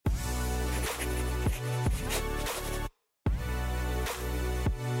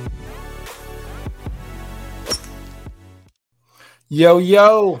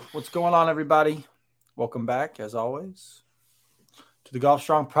Yo, what's going on, everybody? Welcome back, as always, to the Golf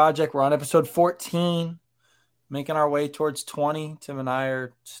Strong Project. We're on episode 14, making our way towards 20. Tim and I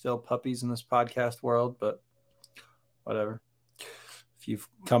are still puppies in this podcast world, but whatever. If you've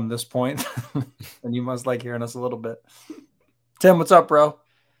come this point, then you must like hearing us a little bit. Tim, what's up, bro?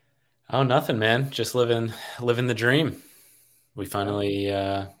 Oh, nothing, man. Just living the dream. We finally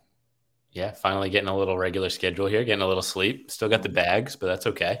getting a little regular schedule here, getting a little sleep. Still got the bags, but that's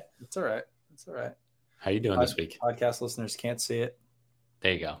okay. It's all right. It's all right. How you doing this week? Podcast listeners can't see it.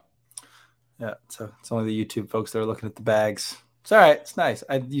 There you go. Yeah, so it's only the YouTube folks that are looking at the bags. It's all right. It's nice.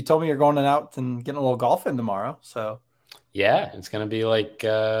 You told me you're going out and getting a little golf in tomorrow, so. Yeah, it's going to be like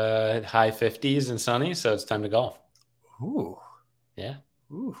high 50s and sunny, so it's time to golf. Ooh. Yeah.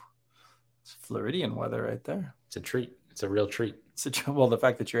 Ooh. It's Floridian weather right there. It's a treat. It's a real treat. Well, the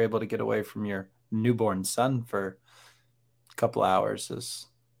fact that you're able to get away from your newborn son for a couple hours it's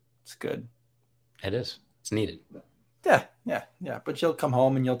good. It is. It's needed. Yeah. But you'll come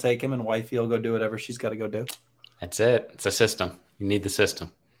home and you'll take him, and wifey will go do whatever she's got to go do. That's it. It's a system. You need the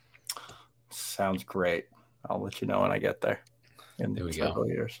system. Sounds great. I'll let you know when I get there. There we go.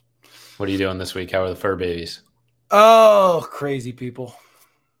 Years. What are you doing this week? How are the fur babies? Oh, crazy people.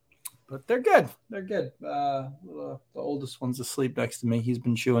 But they're good. They're good. The oldest one's asleep next to me. He's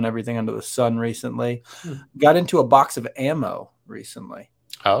been chewing everything under the sun recently. Got into a box of ammo recently.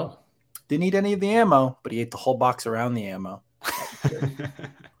 Oh. Didn't eat any of the ammo, but he ate the whole box around the ammo.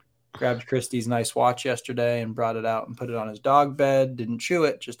 Grabbed Christie's nice watch yesterday and brought it out and put it on his dog bed. Didn't chew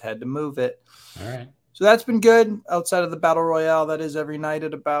it, just had to move it. All right. So that's been good outside of the battle royale. That is every night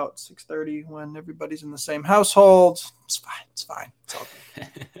at about 6:30 when everybody's in the same household. It's fine. It's fine. It's all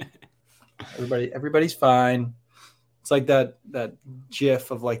good. Everybody's fine. It's like that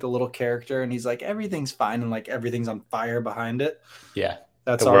gif of like the little character, and he's like, everything's fine, and like everything's on fire behind it. Yeah.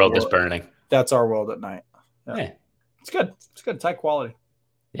 That's the world is burning. That's our world at night. Yeah. It's good. It's good. It's high quality.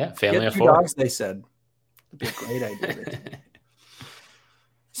 Yeah. Family of 2 4. dogs, they said. It'd be a great idea.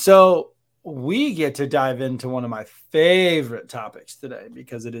 So we get to dive into one of my favorite topics today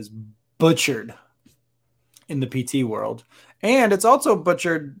because it is butchered in the PT world. And it's also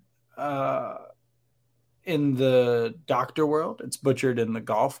butchered in the doctor world. It's butchered in the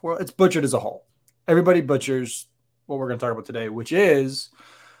golf world. It's butchered as a whole. Everybody butchers what we're going to talk about today, which is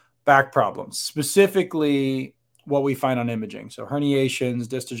back problems, specifically what we find on imaging. So herniations,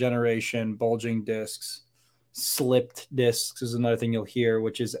 disc degeneration, bulging discs, slipped discs is another thing you'll hear,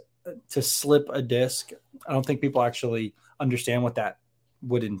 which is to slip a disc. I don't think people actually understand what that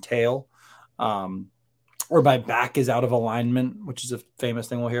would entail. Or my back is out of alignment, which is a famous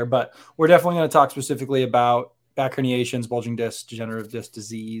thing we'll hear. But we're definitely going to talk specifically about back herniations, bulging disc, degenerative disc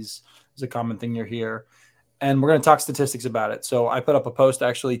disease is a common thing you'll hear. And we're going to talk statistics about it. So I put up a post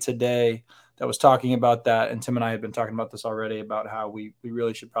actually today that was talking about that. And Tim and I had been talking about this already, about how we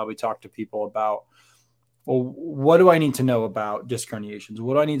really should probably talk to people about, well, what do I need to know about disc herniations?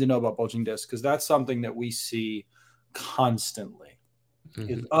 What do I need to know about bulging discs? Because that's something that we see constantly.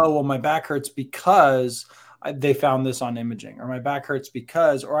 Mm-hmm. Oh, well, my back hurts because they found this on imaging, or my back hurts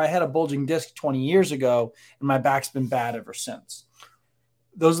because, or I had a bulging disc 20 years ago and my back's been bad ever since.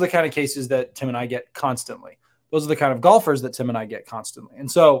 Those are the kind of cases that Tim and I get constantly. Those are the kind of golfers that Tim and I get constantly.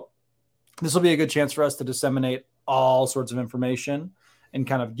 And so this will be a good chance for us to disseminate all sorts of information and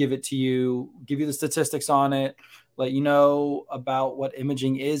kind of give it to you, give you the statistics on it, let you know about what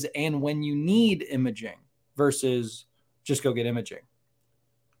imaging is and when you need imaging versus just go get imaging.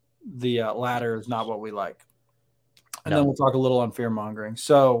 The latter is not what we like. And then we'll talk a little on fear mongering.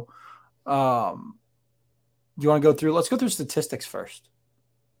 So you want to go through, let's go through statistics first.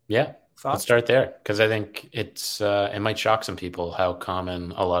 Yeah. Thoughts? Let's start there. Cause I think it might shock some people how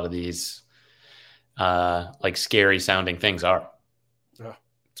common a lot of these like scary sounding things are. Yeah.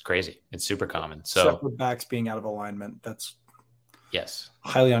 It's crazy. It's super common. So except with backs being out of alignment, that's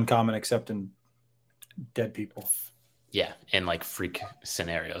highly uncommon except in dead people. Yeah, in like freak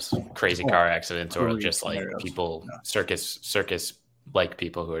scenarios, crazy car accidents, or just like people, circus like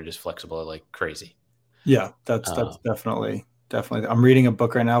people who are just flexible like crazy. Yeah, that's definitely. I'm reading a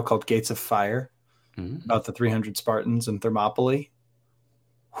book right now called Gates of Fire about the 300 Spartans in Thermopylae.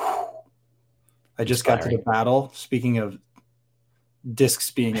 I just got to the battle. Speaking of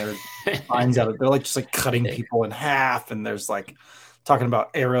discs being lines out, they're like just like cutting people in half, and there's like talking about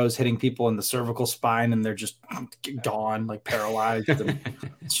arrows hitting people in the cervical spine, and they're just gone, like paralyzed. And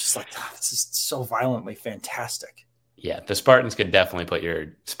it's just like, this is so violently fantastic. Yeah, the Spartans could definitely put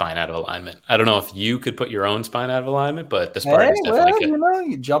your spine out of alignment. I don't know if you could put your own spine out of alignment, but the Hey, Spartans definitely well,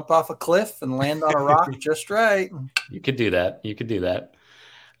 could. you jump off a cliff and land on a rock just right. You could do that. You could do that.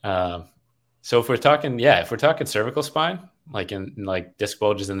 Um, so if we're talking cervical spine, like in like disc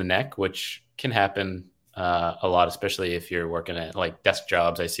bulges in the neck, which can happen a lot, especially if you're working at like desk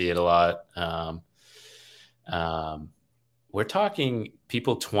jobs. I see it a lot. Um, we're talking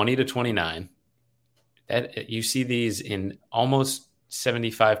people 20 to 29. That you see these in almost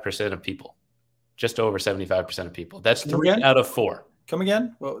 75% of people, just over 75% of people. That's Come 3 again? out of 4. Come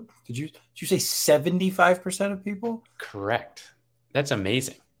again? Well, did you say 75% of people? Correct. That's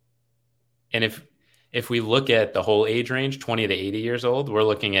amazing. And if we look at the whole age range, 20 to 80 years old, we're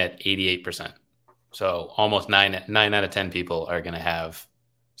looking at 88%. So almost nine out of 10 people are going to have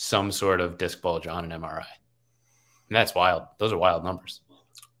some sort of disc bulge on an MRI. And that's wild. Those are wild numbers.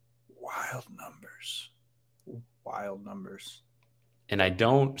 Wild numbers. Wild numbers. And I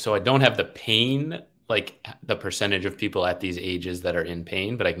don't have the pain, like the percentage of people at these ages that are in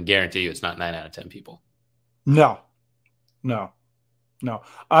pain, but I can guarantee you it's not 9 out of 10 people. No.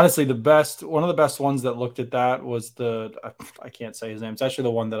 Honestly, one of the best ones that looked at that was I can't say his name. It's actually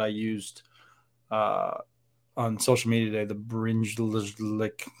the one that I used on social media today, the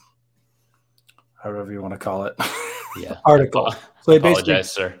Brinjlik, however you want to call it, Yeah. article. So they apologize,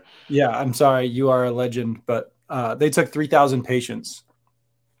 sir. Yeah, I'm sorry. You are a legend. But they took 3,000 patients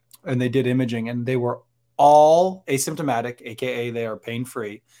and they did imaging, and they were all asymptomatic, aka they are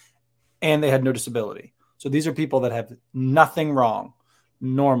pain-free, and they had no disability. So these are people that have nothing wrong,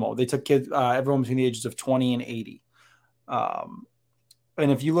 normal. They took kids, everyone between the ages of 20 and 80. And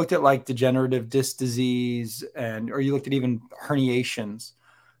if you looked at like degenerative disc disease or you looked at even herniations,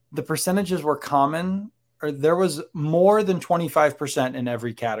 the percentages were common, or there was more than 25% in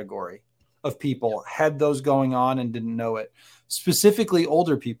every category of people had those going on and didn't know it, specifically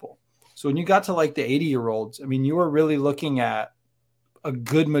older people. So when you got to like the 80-year-olds, I mean, you were really looking at a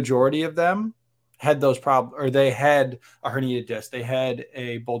good majority of them had those problems, or they had a herniated disc, they had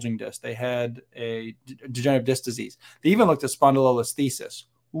a bulging disc, they had a degenerative disc disease. They even looked at spondylolisthesis,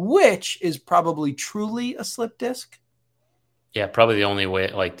 which is probably truly a slip disc. Yeah, probably the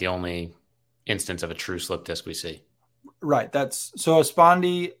only instance of a true slip disc we see. Right. That's so a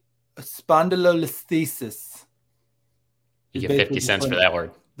spondylolisthesis. You get 50 cents for that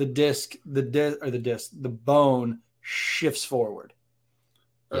word. The bone shifts forward.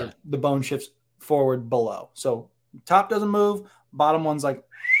 Or the bone shifts forward below. So top doesn't move, bottom one's like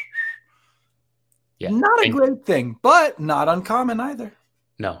not a great thing, but not uncommon either.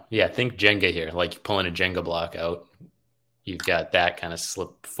 No, yeah, think Jenga here, like pulling a Jenga block out. You've got that kind of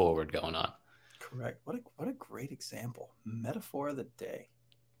slip forward going on. Correct. What a great example. Metaphor of the day.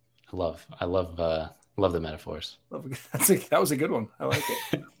 I love the metaphors. That was a good one. I like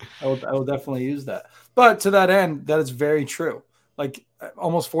it. I will definitely use that. But to that end, that is very true. Like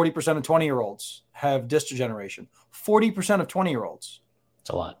almost 40% of 20-year-olds have disc degeneration. 40% of 20-year-olds. That's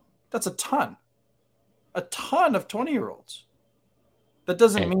a lot. That's a ton. A ton of 20-year-olds. That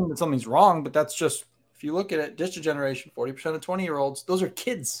doesn't mean that something's wrong, but that's just, if you look at it, disc degeneration, 40% of 20-year-olds, those are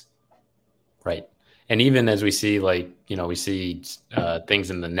kids. Right. And even as we see, we see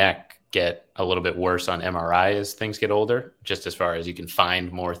things in the neck get a little bit worse on MRI as things get older, just as far as you can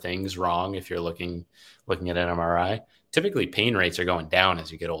find more things wrong if you're looking at an MRI. Typically, pain rates are going down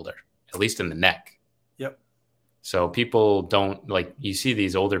as you get older, at least in the neck. Yep. So people don't you see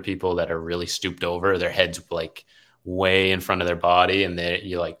these older people that are really stooped over, their head's like way in front of their body, and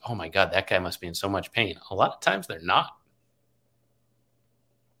you're like, oh my God, that guy must be in so much pain. A lot of times they're not.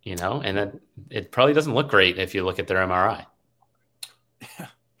 And then it probably doesn't look great if you look at their MRI.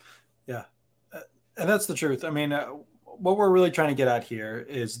 Yeah. And that's the truth. I mean, what we're really trying to get at here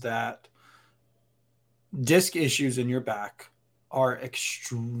is that disc issues in your back are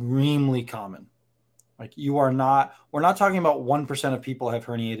extremely common. Like we're not talking about 1% of people have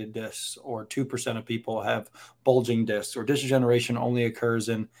herniated discs or 2% of people have bulging discs, or disc degeneration only occurs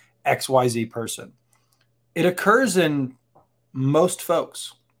in XYZ person. It occurs in most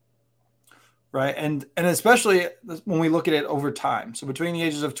folks. Right. And especially when we look at it over time. So between the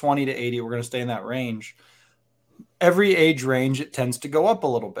ages of 20 to 80, we're going to stay in that range. Every age range, it tends to go up a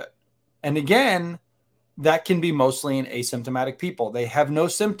little bit. And again, that can be mostly in asymptomatic people. They have no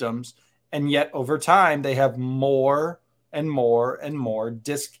symptoms, and yet over time, they have more and more and more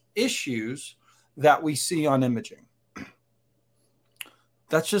disc issues that we see on imaging.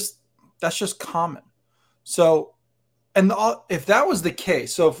 That's just common. So, and if that was the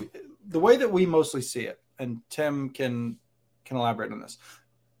case, so the way that we mostly see it, and Tim can elaborate on this,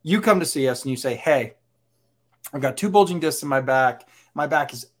 you come to see us and you say, hey, I've got 2 bulging discs in my back. My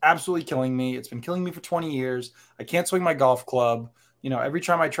back is absolutely killing me. It's been killing me for 20 years. I can't swing my golf club. Every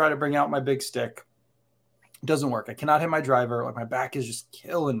time I try to bring out my big stick, it doesn't work. I cannot hit my driver. Like, my back is just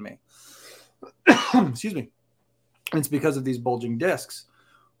killing me. Excuse me. And it's because of these bulging discs.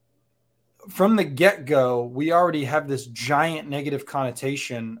 From the get-go, we already have this giant negative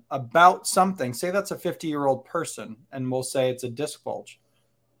connotation about something. Say that's a 50-year-old person, and we'll say it's a disc bulge.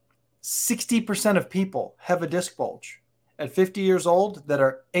 60% of people have a disc bulge at 50 years old that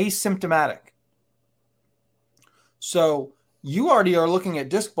are asymptomatic. So you already are looking at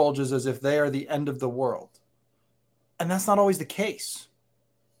disc bulges as if they are the end of the world. And that's not always the case.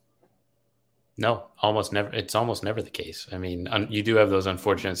 No, almost never. It's almost never the case. I mean, you do have those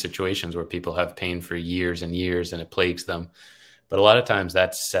unfortunate situations where people have pain for years and years and it plagues them. But a lot of times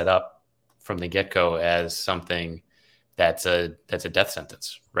that's set up from the get-go as something that's a death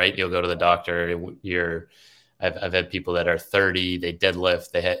sentence, right? You'll go to the doctor. I've had people that are 30, they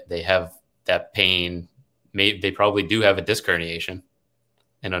deadlift, they have that pain. They probably do have a disc herniation.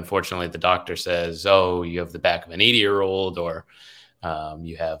 And unfortunately, the doctor says, oh, you have the back of an 80-year-old, or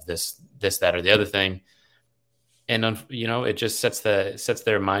you have this, that, or the other thing. And, it just sets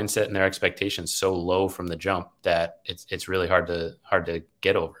their mindset and their expectations so low from the jump that it's really hard to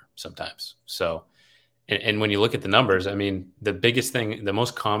get over sometimes. So, and when you look at the numbers, I mean, the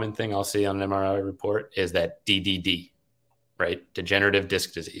most common thing I'll see on an MRI report is that DDD, right? Degenerative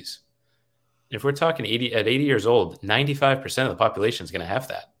disc disease. If we're talking 80 years old, 95% of the population is going to have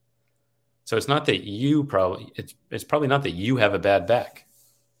that. So it's not that it's probably not that you have a bad back.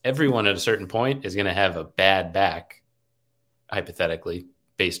 Everyone at a certain point is going to have a bad back, hypothetically,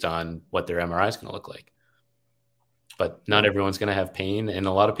 based on what their MRI is going to look like. But not everyone's going to have pain. And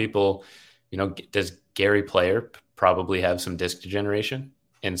a lot of people, does Gary Player probably have some disc degeneration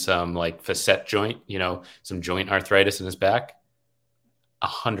and some like facet joint, some joint arthritis in his back?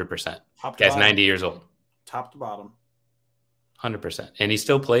 100%. Guy's 90 years old. Top to bottom. 100%. And he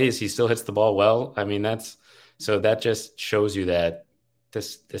still plays. He still hits the ball well. I mean, that just shows you that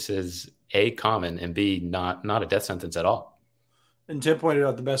this is A, common, and B, not a death sentence at all. And Tim pointed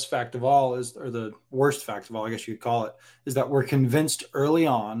out the best fact of all or the worst fact of all, I guess you could call it, is that we're convinced early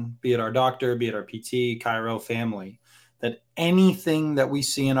on, be it our doctor, be it our PT, chiro, family, that anything that we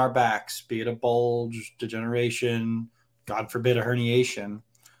see in our backs, be it a bulge, degeneration, God forbid a herniation,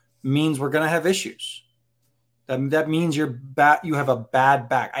 means we're going to have issues. That means you have a bad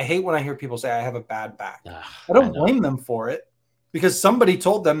back. I hate when I hear people say, I have a bad back. I don't blame them for it, because somebody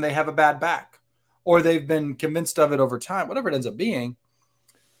told them they have a bad back, or they've been convinced of it over time, whatever it ends up being.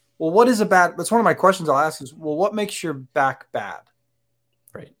 Well, that's one of my questions I'll ask is, well, what makes your back bad?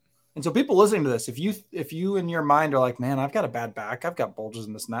 Right. And so people listening to this, if you in your mind are like, man, I've got a bad back, I've got bulges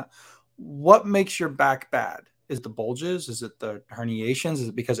and this and that, what makes your back bad? Is it the bulges? Is it the herniations? Is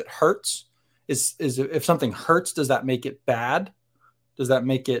it because it hurts? Is if something hurts, does that make it bad? Does that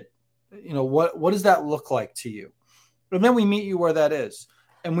make it, what does that look like to you? And then we meet you where that is.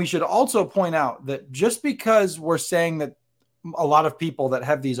 And we should also point out that just because we're saying that a lot of people that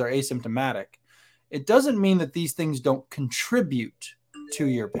have these are asymptomatic, it doesn't mean that these things don't contribute to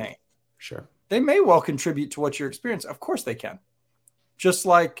your pain. Sure. They may well contribute to what you're experiencing. Of course they can. Just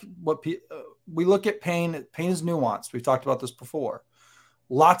like we look at pain is nuanced. We've talked about this before.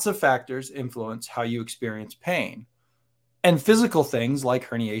 Lots of factors influence how you experience pain. And physical things like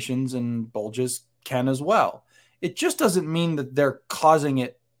herniations and bulges can as well. It just doesn't mean that they're causing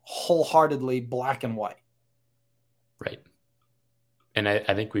it wholeheartedly black and white. Right. And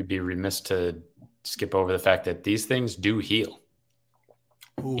I think we'd be remiss to skip over the fact that these things do heal.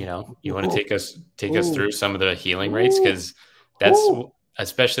 Ooh. You want to take us through some of the healing rates? Because that's,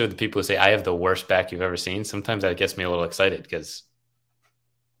 especially with the people who say, I have the worst back you've ever seen. Sometimes that gets me a little excited, because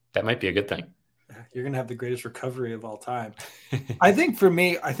that might be a good thing. You're going to have the greatest recovery of all time. I think for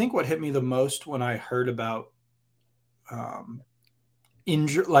me, what hit me the most when I heard about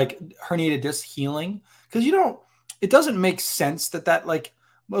injury, like herniated disc healing, because it doesn't make sense that like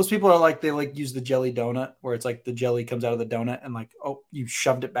most people are like, they like use the jelly donut where it's like the jelly comes out of the donut and like, oh, you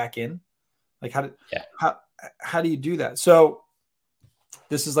shoved it back in. Like how do you do that? So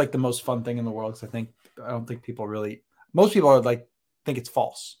this is like the most fun thing in the world, because I don't think most people are like, think it's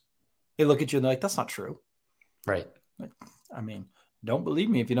false. They look at you and they're like, that's not true. Right. Like, I mean, don't believe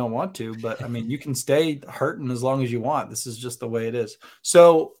me if you don't want to, but I mean, you can stay hurting as long as you want. This is just the way it is.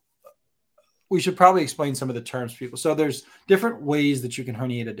 So we should probably explain some of the terms to people. So there's different ways that you can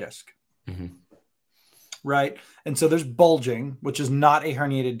herniate a disc. Mm-hmm. Right. And so there's bulging, which is not a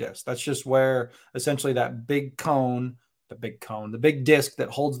herniated disc. That's just where essentially that big cone the big cone, the big disc that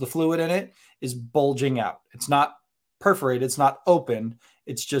holds the fluid in it is bulging out. It's not perforated. It's not open.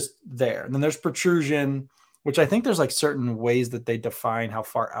 It's just there. And then there's protrusion, which I think there's like certain ways that they define how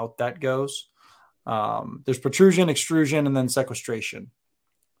far out that goes. There's protrusion, extrusion, and then sequestration.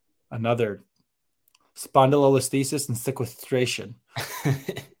 Another spondylolisthesis and sequestration.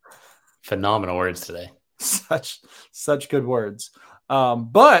 Phenomenal words today. Such good words.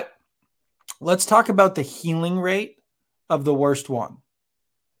 But let's talk about the healing rate of the worst one.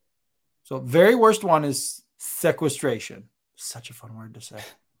 So very worst one is sequestration. Such a fun word to say.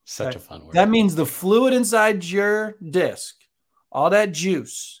 Such a fun word. That means the fluid inside your disc, all that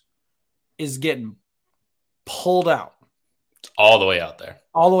juice is getting pulled out. It's all the way out there.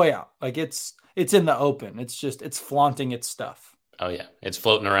 All the way out. Like it's in the open. It's flaunting its stuff. Oh yeah. It's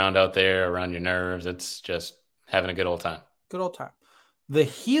floating around out there around your nerves. It's just having a good old time. Good old time. The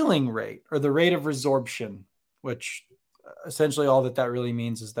healing rate, or the rate of resorption, which essentially all that really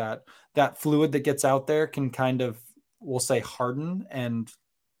means is that fluid that gets out there can kind of, we'll say, harden and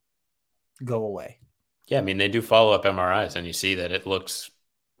go away. Yeah, I mean, they do follow-up MRIs, and you see that it looks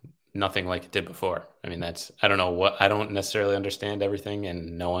nothing like it did before. I mean, I don't necessarily understand everything,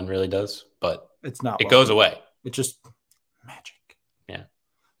 and no one really does, but it's not. It goes away. It's just magic. Yeah.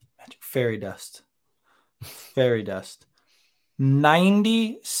 Magic. Fairy dust. Fairy dust.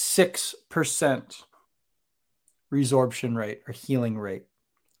 96% resorption rate or healing rate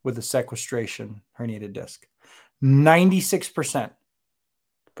with a sequestration herniated disc. 96%.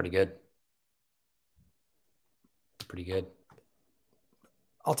 Pretty good. Pretty good.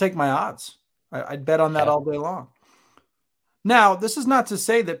 I'll take my odds. I'd bet on that all day long. Now, this is not to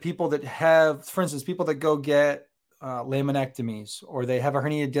say that people that have, for instance, people that go get laminectomies, or they have a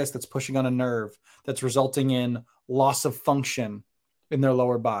herniated disc that's pushing on a nerve that's resulting in loss of function in their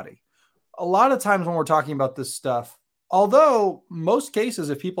lower body. A lot of times when we're talking about this stuff, although most cases,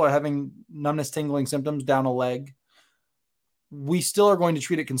 if people are having numbness, tingling symptoms down a leg, we still are going to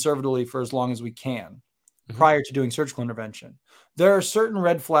treat it conservatively for as long as we can prior to doing surgical intervention. There are certain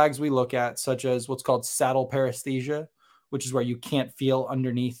red flags we look at, such as what's called saddle paresthesia, which is where you can't feel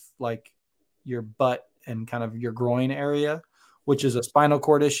underneath like your butt and kind of your groin area, which is a spinal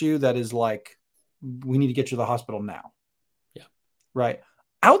cord issue that is like, we need to get you to the hospital now. Yeah. Right.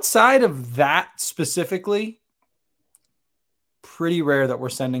 Outside of that specifically, pretty rare that we're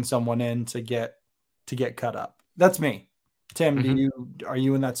sending someone in to get cut up. That's me. Tim, are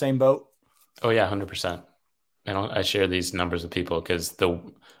you in that same boat? Oh yeah, 100%. And I share these numbers with people because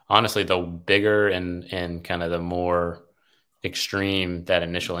honestly, the bigger and kind of the more extreme that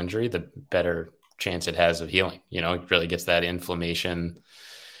initial injury, the better chance it has of healing. You know, it really gets that inflammation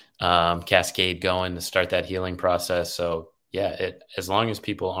cascade going to start that healing process. So yeah, as long as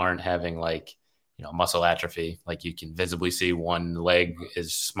people aren't having like, you know, muscle atrophy, like you can visibly see one leg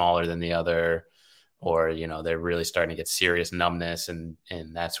is smaller than the other, or, you know, they're really starting to get serious numbness and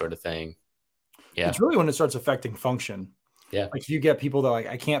that sort of thing. Yeah. It's really when it starts affecting function. Yeah. Like if you get people that like,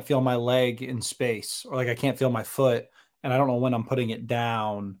 I can't feel my leg in space, or like I can't feel my foot and I don't know when I'm putting it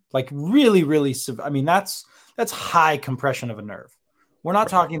down, like really, really, I mean, that's high compression of a nerve. We're not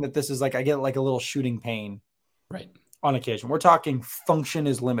talking that this is like, I get like a little shooting pain. Right. On occasion. We're talking function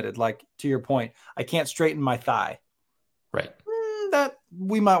is limited. Like to your point, I can't straighten my thigh. Right. That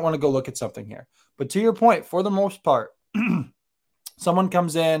we might want to go look at something here. But to your point, for the most part, someone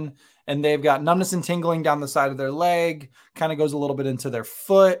comes in and they've got numbness and tingling down the side of their leg, kind of goes a little bit into their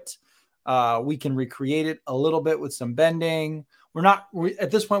foot. We can recreate it a little bit with some bending. At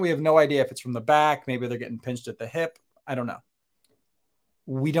this point, we have no idea if it's from the back. Maybe they're getting pinched at the hip. I don't know.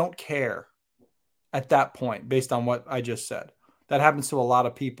 We don't care at that point, based on what I just said. That happens to a lot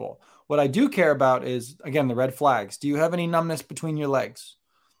of people. What I do care about is, again, the red flags. Do you have any numbness between your legs?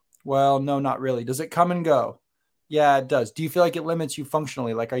 Well, no, not really. Does it come and go? Yeah, it does. Do you feel like it limits you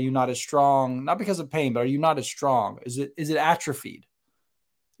functionally? Like, are you not as strong? Not because of pain, but are you not as strong? Is it atrophied?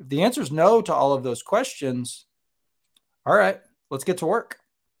 If the answer is no to all of those questions, all right, let's get to work.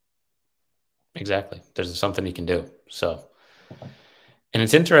 Exactly. There's something you can do. So, and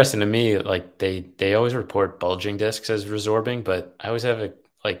it's interesting to me, like they always report bulging discs as resorbing, but I always have a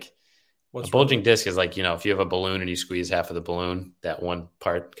bulging disc is like, you know, if you have a balloon and you squeeze half of the balloon, that one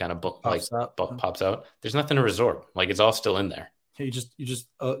part kind of pops out. There's nothing to resorb. Like it's all still in there. You just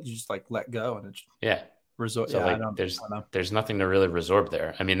like let go and it's resorb. So like there's nothing to really resorb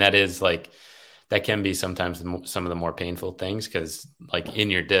there. I mean, that can be sometimes some of the more painful things because like in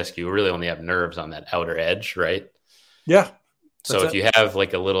your disc, you really only have nerves on that outer edge, right? Yeah. So if you have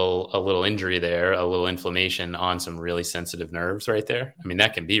like a little injury there, a little inflammation on some really sensitive nerves right there, I mean,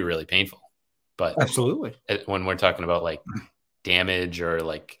 that can be really painful. But Absolutely. when we're talking about like damage or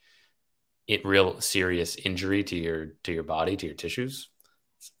like real serious injury to your body, to your tissues,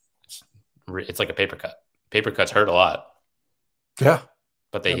 it's like a paper cut. Paper cuts hurt a lot. Yeah.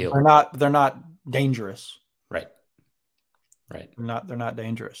 But they heal. They're not dangerous. Right. Right. They're not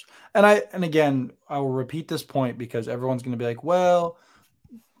dangerous. And again, I will repeat this point because everyone's going to be like, well,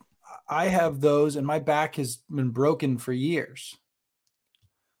 I have those and my back has been broken for years.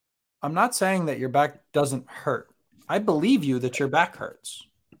 I'm not saying that your back doesn't hurt. I believe you that your back hurts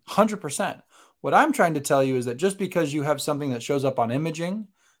 100%. What I'm trying to tell you is that just because you have something that shows up on imaging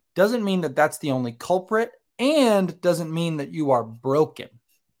doesn't mean that that's the only culprit and doesn't mean that you are broken.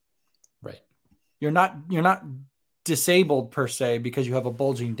 Right. You're not disabled per se because you have a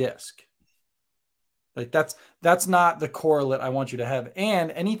bulging disc. Like that's not the correlate I want you to have.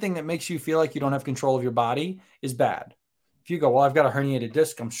 And anything that makes you feel like you don't have control of your body is bad. If you go, well, I've got a herniated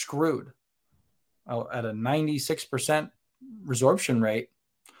disc, I'm screwed. At a 96% resorption rate,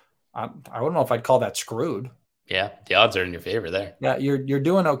 I don't know if I'd call that screwed. Yeah, the odds are in your favor there. Yeah, you're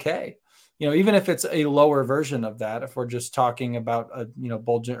doing okay. Even if it's a lower version of that, if we're just talking about a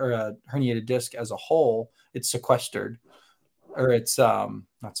bulging or a herniated disc as a whole, it's sequestered, or it's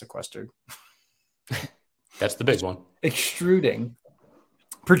not sequestered. That's the big one. Extruding,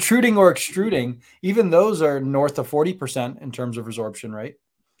 protruding or extruding. Even those are north of 40% in terms of resorption rate.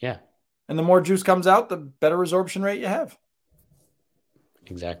 Yeah. And the more juice comes out, the better resorption rate you have.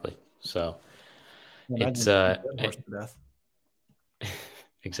 Exactly. So it's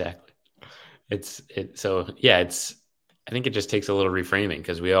exactly. I think it just takes a little reframing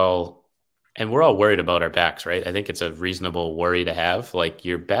because we're all worried about our backs, right? I think it's a reasonable worry to have. Like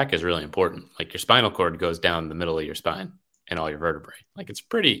your back is really important. Like your spinal cord goes down the middle of your spine and all your vertebrae. Like it's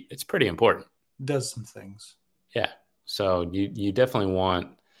pretty important. It does some things. Yeah. So you definitely want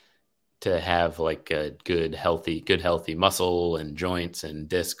to have like a good healthy muscle and joints and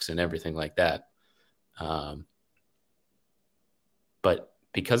discs and everything like that. But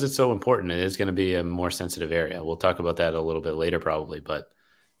because it's so important, it is going to be a more sensitive area. We'll talk about that a little bit later probably, but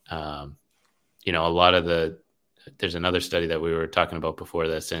a lot of there's another study that we were talking about before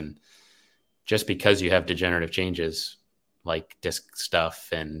this, and just because you have degenerative changes like disc stuff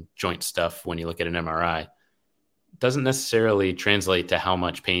and joint stuff when you look at an MRI, doesn't necessarily translate to how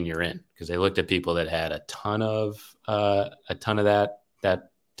much pain you're in, because they looked at people that had a ton of that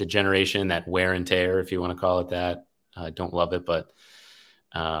degeneration, that wear and tear, if you want to call it that. I don't love it, but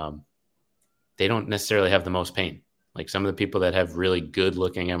they don't necessarily have the most pain. Like some of the people that have really good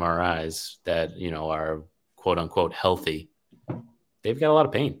looking MRIs that, are quote unquote healthy, they've got a lot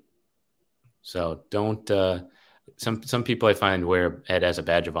of pain. So don't, some people I find wear it as a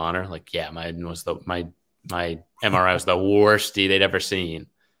badge of honor. Like, yeah, my MRI was the worst they'd ever seen.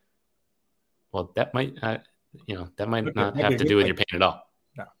 Well, that might, not have to do with your pain at all.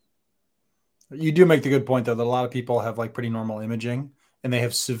 No. You do make the good point though, that a lot of people have like pretty normal imaging and they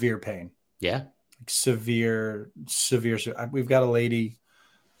have severe pain. Yeah. Like severe. We've got a lady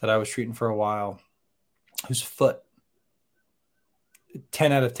that I was treating for a while whose foot,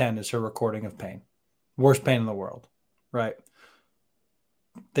 10 out of 10 is her recording of pain. Worst pain in the world. Right.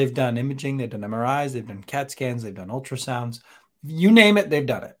 They've done imaging, they've done MRIs, they've done CAT scans, they've done ultrasounds. You name it, they've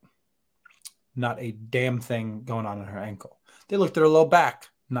done it. Not a damn thing going on in her ankle. They looked at her low back.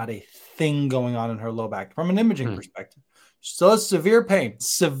 Not a thing going on in her low back from an imaging perspective. So it's severe pain.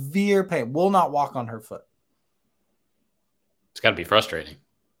 Will not walk on her foot. It's got to be frustrating.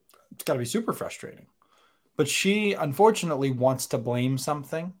 It's got to be super frustrating. But she, unfortunately, wants to blame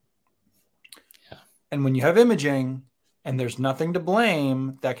something. Yeah. And when you have imaging and there's nothing to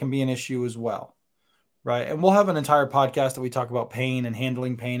blame, that can be an issue as well. Right. And we'll have an entire podcast that we talk about pain and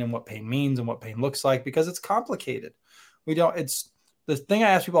handling pain and what pain means and what pain looks like, because it's complicated. It's the thing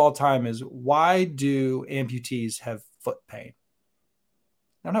I ask people all the time is, why do amputees have foot pain?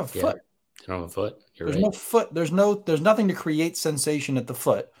 They don't have a foot. They don't have a foot. There's no foot. There's nothing to create sensation at the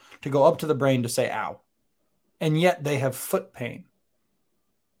foot to go up to the brain to say, ow. And yet they have foot pain.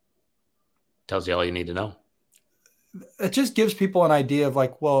 Tells you all you need to know. It just gives people an idea of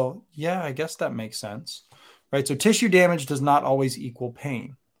like, well, yeah, I guess that makes sense. Right. So tissue damage does not always equal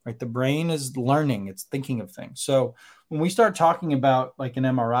pain. Right. The brain is learning. It's thinking of things. So when we start talking about like an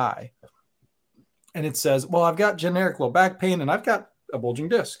MRI and it says, well, I've got generic low back pain and I've got a bulging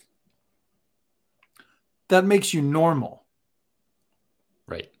disc, that makes you normal.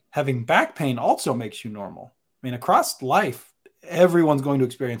 Right. Having back pain also makes you normal. I mean, across life, everyone's going to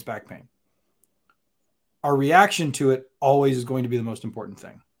experience back pain. Our reaction to it always is going to be the most important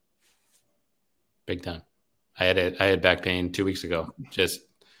thing. Big time. I had back pain 2 weeks ago. Just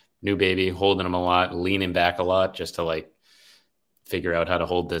new baby, holding him a lot, leaning back a lot just to like figure out how to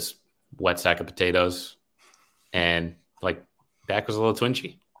hold this wet sack of potatoes. And like back was a little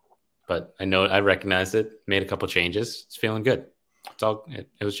twinchy, but I recognized it, made a couple changes. It's feeling good. It's all,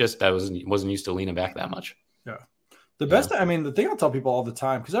 it was just, wasn't used to leaning back that much. Yeah. The best, I mean, the thing I'll tell people all the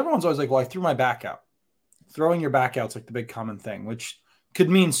time, because everyone's always like, well, I threw my back out. Throwing your back out is like the big common thing, which could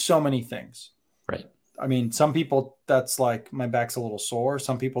mean so many things. Right. I mean, some people that's like my back's a little sore.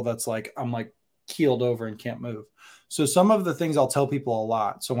 Some people that's like I'm like keeled over and can't move. So some of the things I'll tell people a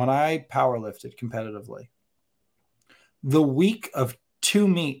lot. So when I power lifted competitively, the week of 2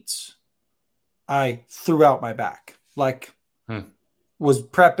 meets, I threw out my back. Like was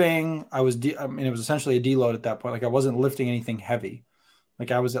prepping. I mean, it was essentially a deload at that point. Like I wasn't lifting anything heavy. Like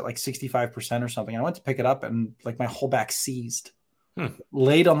I was at like 65% or something. I went to pick it up and like my whole back seized,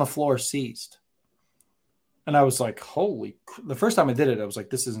 laid on the floor, seized. And I was like, the first time I did it, I was like,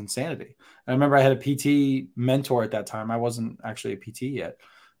 this is insanity. And I remember I had a PT mentor at that time. I wasn't actually a PT yet,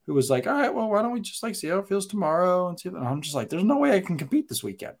 who was like, all right, well, why don't we just like see how it feels tomorrow? And I'm just like, there's no way I can compete this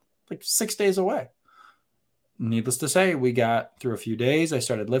weekend, like 6 days away. Needless to say, we got through a few days. I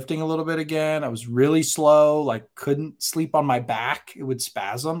started lifting a little bit again. I was really slow, like couldn't sleep on my back. It would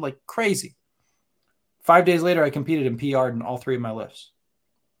spasm like crazy. 5 days later, I competed and PR'd in all 3 of my lifts.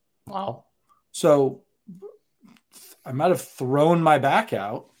 Wow. So I might have thrown my back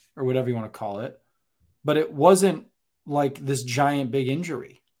out or whatever you want to call it, but it wasn't like this giant big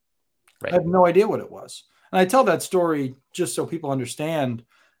injury. Right. I have no idea what it was. And I tell that story just so people understand,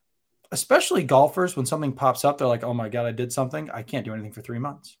 especially golfers, when something pops up, they're like, oh my God, I did something. I can't do anything for 3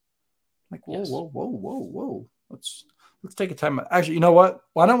 months. I'm like, whoa. Let's take a time. Actually, you know what?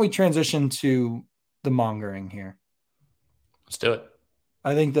 Why don't we transition to the mongering here? Let's do it.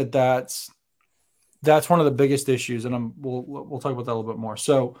 I think that's one of the biggest issues, and we'll talk about that a little bit more.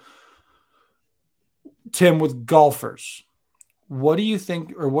 So, Tim, with golfers, what do you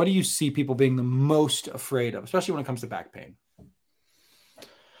think, or what do you see people being the most afraid of, especially when it comes to back pain?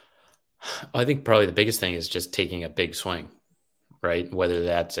 I think probably the biggest thing is just taking a big swing, right? Whether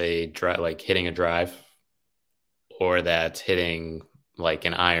that's like hitting a drive, or that's hitting like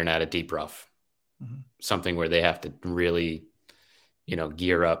an iron at a deep rough, something where they have to really,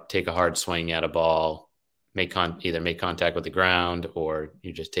 gear up, take a hard swing at a ball, either make contact with the ground, or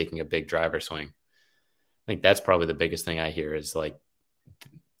you're just taking a big driver swing. I think that's probably the biggest thing I hear is like,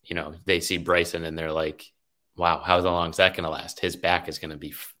 they see Bryson and they're like, wow, how long is that going to last? His back is going to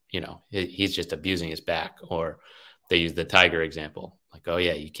be, he's just abusing his back. Or they use the Tiger example. Like, oh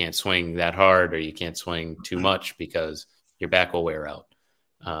yeah, you can't swing that hard, or you can't swing too much because your back will wear out.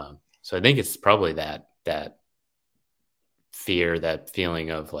 So I think it's probably that fear, that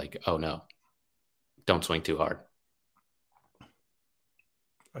feeling of like, oh no, don't swing too hard.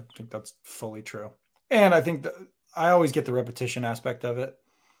 I think that's fully true. And I think that I always get the repetition aspect of it.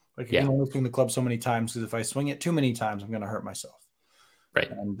 Like, I can only swing the club so many times, because if I swing it too many times, I'm going to hurt myself. Right.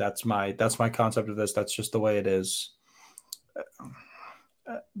 And that's my concept of this. That's just the way it is.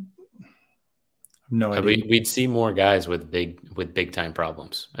 No idea. We'd see more guys with big time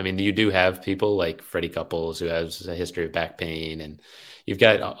problems. I mean, you do have people like Freddie Couples, who has a history of back pain, and you've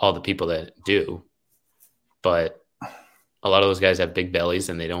got all the people that do, but a lot of those guys have big bellies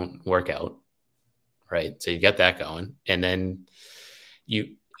and they don't work out. Right. So you get that going. And then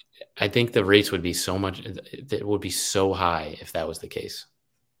I think the rates would be it would be so high if that was the case.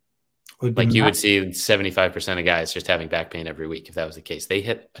 Like you would see 75% of guys just having back pain every week if that was the case. They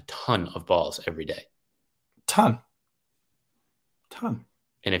hit a ton of balls every day. Ton.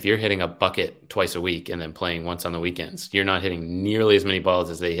 And if you're hitting a bucket twice a week and then playing once on the weekends, you're not hitting nearly as many balls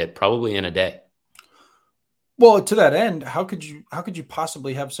as they hit probably in a day. Well, to that end, how could you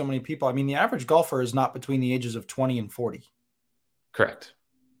possibly have so many people? I mean, the average golfer is not between the ages of 20 and 40. Correct.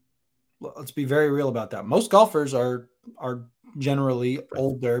 Let's be very real about that. Most golfers are generally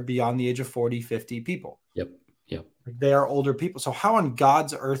older, beyond the age of 40, 50 people. Yep. They are older people. So how on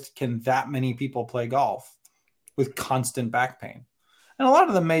God's earth can that many people play golf with constant back pain? And a lot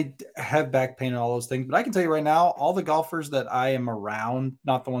of them may have back pain and all those things, but I can tell you right now, all the golfers that I am around,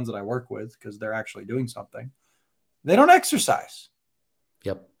 not the ones that I work with, because they're actually doing something, they don't exercise.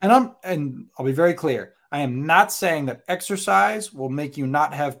 Yep. And I'll be very clear. I am not saying that exercise will make you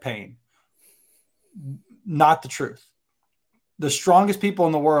not have pain. Not the truth. The strongest people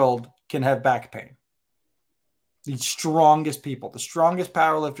in the world can have back pain. The strongest people, the strongest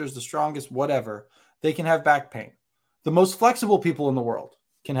powerlifters, the strongest whatever, they can have back pain. The most flexible people in the world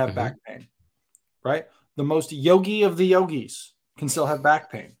can have back pain, right? The most yogi of the yogis can still have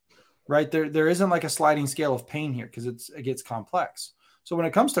back pain, right? There isn't like a sliding scale of pain here, because it gets complex. So when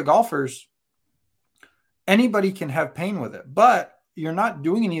it comes to golfers, anybody can have pain with it, but you're not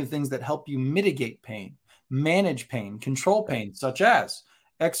doing any of the things that help you mitigate pain, manage pain, control pain, such as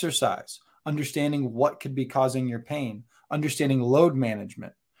exercise, understanding what could be causing your pain, understanding load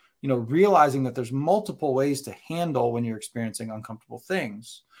management, realizing that there's multiple ways to handle when you're experiencing uncomfortable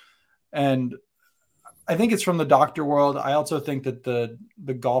things. And I think it's from the doctor world. I also think that the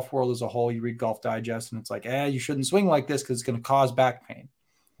golf world as a whole, you read Golf Digest and it's like, you shouldn't swing like this because it's going to cause back pain.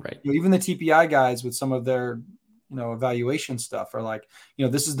 Right. Even the TPI guys with some of their, evaluation stuff are like,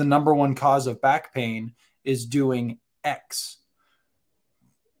 this is the number one cause of back pain is doing X.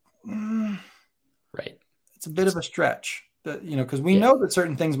 Right. It's a bit of a stretch that, because we know that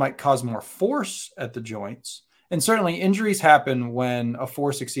certain things might cause more force at the joints. And certainly injuries happen when a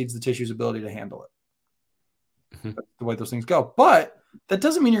force exceeds the tissue's ability to handle it. That's the way those things go. But that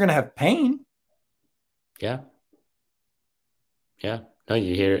doesn't mean you're going to have pain. Yeah. Yeah. No,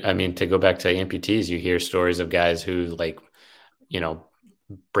 you hear, to go back to amputees, you hear stories of guys who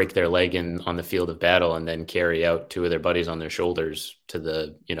break their leg on the field of battle and then carry out two of their buddies on their shoulders to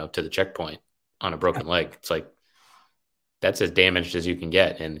the checkpoint on a broken leg. It's like, that's as damaged as you can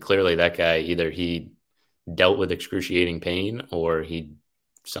get. And clearly that guy, either he dealt with excruciating pain or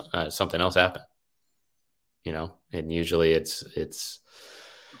something else happened. And usually it's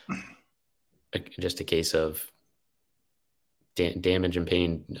just a case of damage and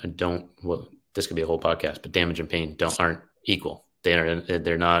pain this could be a whole podcast, but damage and pain aren't equal.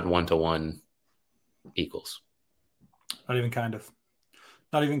 They're not one-to-one equals. Not even kind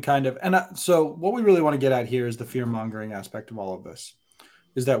of. And so what we really want to get at here is the fear-mongering aspect of all of this.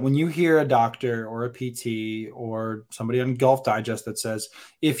 Is that when you hear a doctor or a PT or somebody on Golf Digest that says,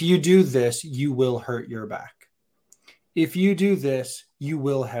 if you do this, you will hurt your back. If you do this, you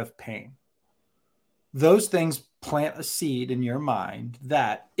will have pain. Those things plant a seed in your mind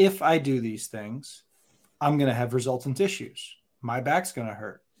that if I do these things, I'm going to have resultant issues. My back's going to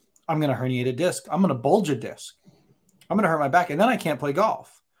hurt. I'm going to herniate a disc. I'm going to bulge a disc. I'm going to hurt my back. And then I can't play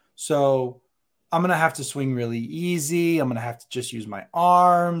golf. So I'm going to have to swing really easy. I'm going to have to just use my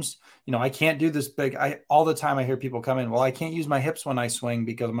arms. I can't do this big. All the time I hear people come in, well, I can't use my hips when I swing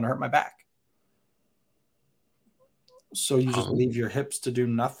because I'm going to hurt my back. So you just leave your hips to do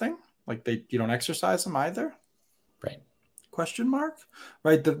nothing? Like you don't exercise them either? Right. Question mark?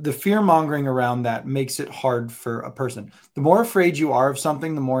 Right. The fear mongering around that makes it hard for a person. The more afraid you are of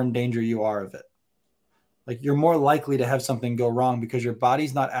something, the more in danger you are of it. Like you're more likely to have something go wrong because your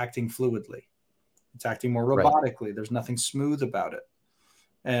body's not acting fluidly. It's acting more robotically. Right. There's nothing smooth about it.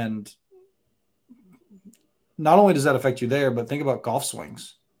 And not only does that affect you there, but think about golf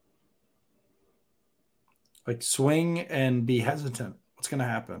swings. Like swing and be hesitant. What's going to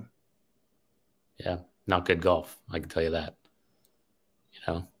happen? Yeah, not good golf. I can tell you that.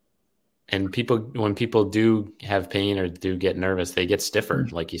 And when people do have pain or do get nervous, they get stiffer,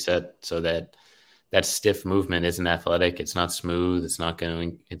 like you said, so that stiff movement isn't athletic. It's not smooth. It's not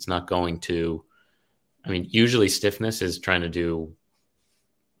going to, usually stiffness is trying to do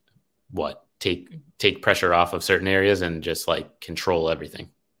what? Take pressure off of certain areas and just like control everything.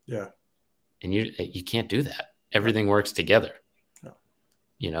 Yeah. And you can't do that. Everything works together.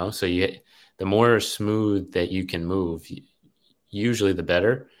 No. So the more smooth that you can move, usually the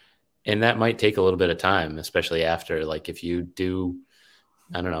better. And that might take a little bit of time, especially after, like if you do,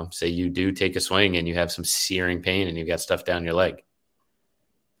 I don't know, say you do take a swing and you have some searing pain and you've got stuff down your leg.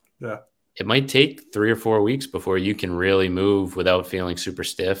 Yeah. It might take 3 or 4 weeks before you can really move without feeling super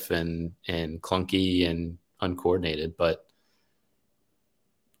stiff and clunky and uncoordinated, but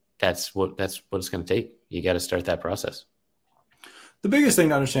that's what it's going to take. You got to start that process. The biggest thing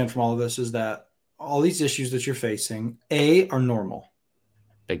to understand from all of this is that all these issues that you're facing, are normal.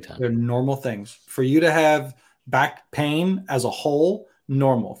 Big time. They're normal things. For you to have back pain as a whole,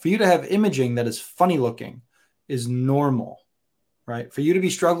 normal. For you to have imaging that is funny looking is normal, right? For you to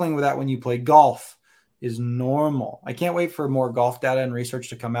be struggling with that when you play golf is normal. I can't wait for more golf data and research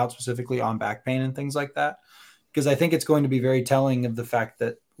to come out specifically on back pain and things like that, because I think it's going to be very telling of the fact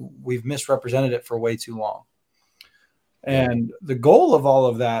that we've misrepresented it for way too long. And the goal of all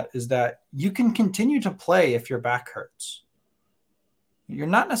of that is that you can continue to play if your back hurts. You're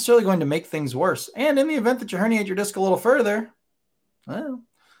not necessarily going to make things worse. And in the event that you herniate your disc a little further, well,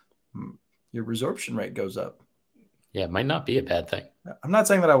 your resorption rate goes up. Yeah, it might not be a bad thing. I'm not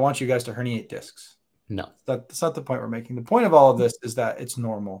saying that I want you guys to herniate discs. No. That's not the point we're making. The point of all of this is that it's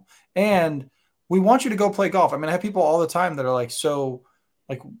normal. And we want you to go play golf. I mean, I have people all the time that are like, so,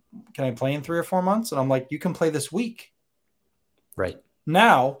 like, can I play in 3 or 4 months? And I'm like, you can play this week. Right.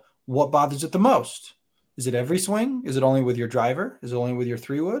 Now, what bothers it the most? Is it every swing? Is it only with your driver? Is it only with your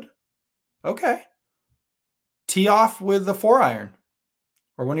 3-wood? Okay. Tee off with the 4-iron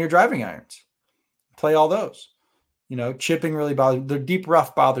or one of your driving irons. Play all those. Chipping really bothers. The deep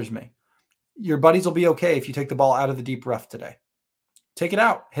rough bothers me. Your buddies will be okay if you take the ball out of the deep rough today. Take it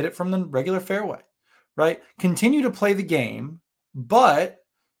out. Hit it from the regular fairway, right? Continue to play the game, but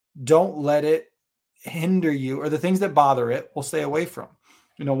don't let it hinder you, or the things that bother it will stay away from.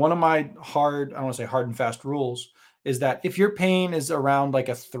 One of my I don't want to say hard and fast rules is that if your pain is around like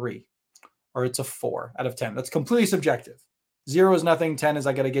a 3 or it's a 4 out of 10, that's completely subjective. 0 is nothing. 10 is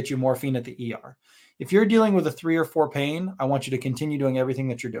I got to get you morphine at the ER. If you're dealing with a 3 or 4 pain, I want you to continue doing everything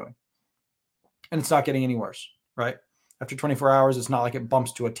that you're doing. And it's not getting any worse, right? After 24 hours, it's not like it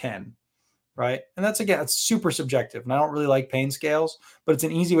bumps to a 10, right? And it's super subjective. And I don't really like pain scales, but it's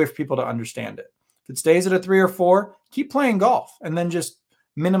an easy way for people to understand it. If it stays at a 3 or 4, keep playing golf and then just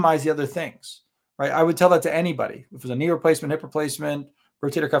minimize the other things, right? I would tell that to anybody. If it's a knee replacement, hip replacement,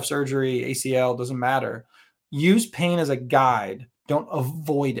 rotator cuff surgery, ACL, doesn't matter. Use pain as a guide. Don't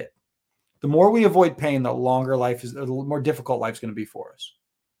avoid it. The more we avoid pain, the more difficult life's going to be for us.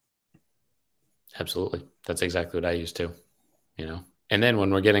 Absolutely. That's exactly what I used to, And then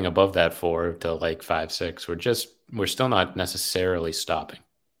when we're getting above that 4 to like 5, 6, we're still not necessarily stopping,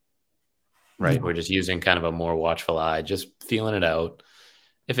 right? No. We're just using kind of a more watchful eye, just feeling it out.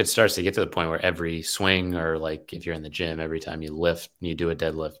 If it starts to get to the point where every swing, or like if you're in the gym, every time you lift, you do a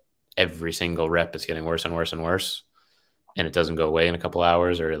deadlift, every single rep is getting worse and worse and worse, and it doesn't go away in a couple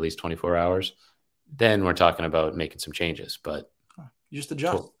hours or at least 24 hours, then we're talking about making some changes. But you just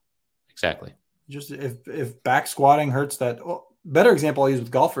adjust. Exactly. Just if back squatting hurts that. Well, better example I use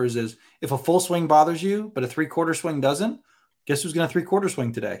with golfers is if a full swing bothers you, but a 3/4 swing doesn't, guess who's going to 3/4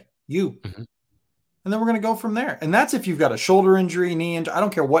 swing today? You. Mm-hmm. And then we're going to go from there. And that's if you've got a shoulder injury, knee injury. I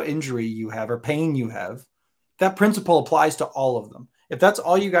don't care what injury you have or pain you have. That principle applies to all of them. If that's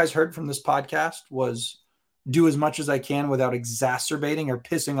all you guys heard from this podcast was do as much as I can without exacerbating or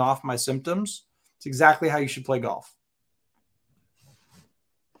pissing off my symptoms, it's exactly how you should play golf.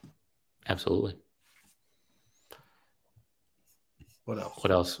 Absolutely. What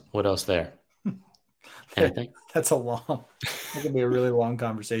else? What else there? Anything? That could be a really long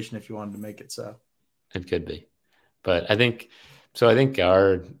conversation if you wanted to make it so. It could be. But I think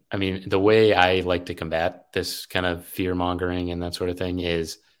the way I like to combat this kind of fear mongering and that sort of thing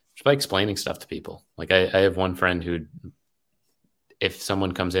is just by explaining stuff to people. Like I have one friend who, if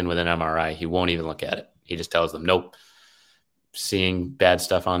someone comes in with an MRI, he won't even look at it. He just tells them, nope, seeing bad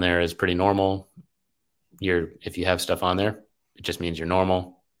stuff on there is pretty normal. If you have stuff on there, it just means you're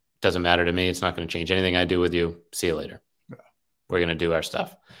normal. It doesn't matter to me. It's not going to change anything I do with you. See you later. Yeah. We're going to do our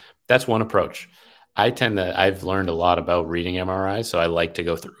stuff. That's one approach. I've learned a lot about reading MRIs, so I like to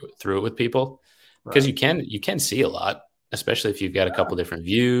go through it with people because you can see a lot, especially if you've got a couple different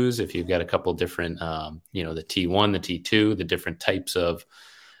views, if you've got a couple different, the T1, the T2, the different types of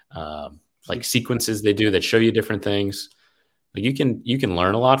like sequences they do that show you different things. You can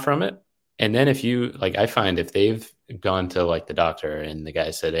learn a lot from it. And then if you, like, I find if they've gone to like the doctor and the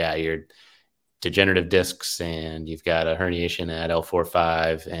guy said, yeah, you're degenerative discs and you've got a herniation at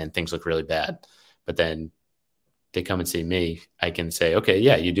L4-5 and things look really bad. But then they come and see me, I can say, okay,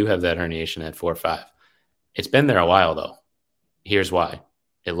 yeah, you do have that herniation at 4-5. It's been there a while though. Here's why.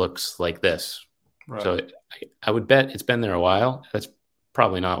 It looks like this. Right. So I would bet it's been there a while. That's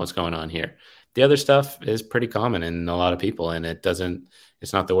probably not what's going on here. The other stuff is pretty common in a lot of people, and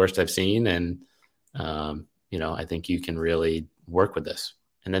it's not the worst I've seen. And, I think you can really work with this.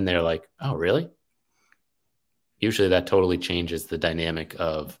 And then they're like, oh, really? Usually that totally changes the dynamic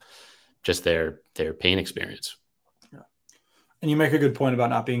of just their pain experience. Yeah. And you make a good point about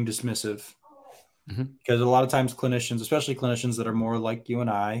not being dismissive, because a lot of times clinicians, especially clinicians that are more like you and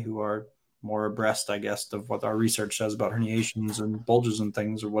I, who are more abreast, I guess, of what our research says about herniations and bulges and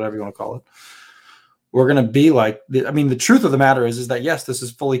things, or whatever you want to call it, we're going to be like, the truth of the matter is that, yes, this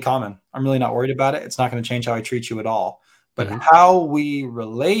is fully common. I'm really not worried about it. It's not going to change how I treat you at all. But how we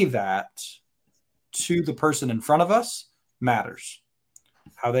relay that to the person in front of us matters.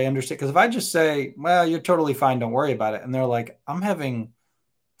 How they understand. Because if I just say, well, you're totally fine, don't worry about it, and they're like, I'm having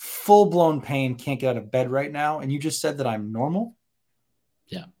full-blown pain, can't get out of bed right now, and you just said that I'm normal,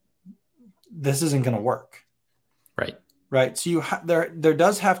 yeah, this isn't going to work. Right. So there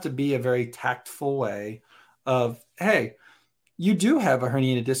does have to be a very tactful way of, hey, you do have a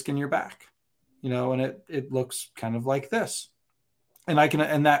herniated disc in your back, and it looks kind of like this. And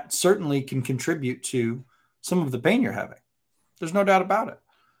that certainly can contribute to some of the pain you're having. There's no doubt about it,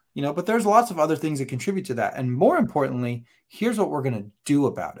 but there's lots of other things that contribute to that. And more importantly, here's what we're going to do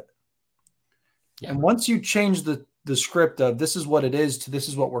about it. Yeah. And once you change the script of this is what it is to this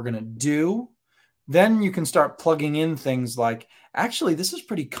is what we're going to do, then you can start plugging in things like, actually, this is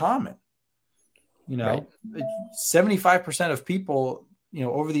pretty common. You know, 75% of people,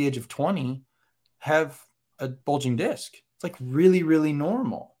 over the age of 20 have a bulging disc. It's like really, really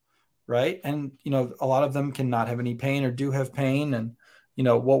normal. Right. And, a lot of them cannot have any pain or do have pain. And,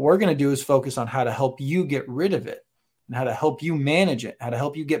 what we're going to do is focus on how to help you get rid of it and how to help you manage it, how to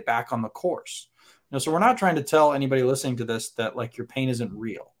help you get back on the course. So we're not trying to tell anybody listening to this that like your pain isn't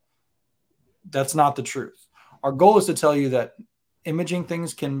real. That's not the truth. Our goal is to tell you that imaging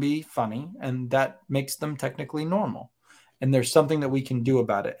things can be funny and that makes them technically normal. And there's something that we can do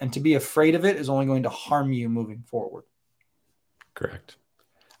about it. And to be afraid of it is only going to harm you moving forward. Correct.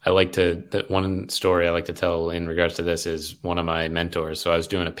 That one story I like to tell in regards to this is one of my mentors. So I was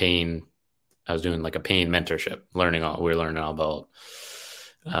doing like a pain mentorship, we were learning all about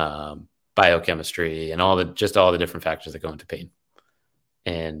biochemistry and all the different factors that go into pain.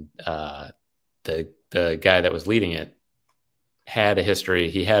 And the guy that was leading it had a history.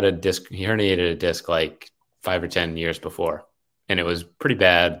 He herniated a disc like 5 or 10 years before, and it was pretty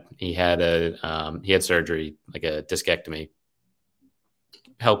bad. He had surgery, like a discectomy.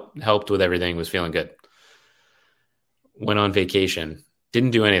 Helped with everything, was feeling good. Went on vacation, didn't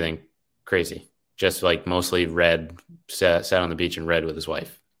do anything crazy, just like mostly read, sat on the beach and read with his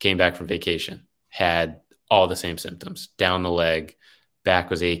wife. Came back from vacation, had all the same symptoms. Down the leg, back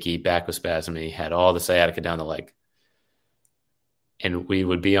was achy, back was spasmy, had all the sciatica down the leg. And we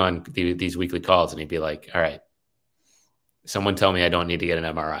would be on these weekly calls and he'd be like, all right, someone tell me I don't need to get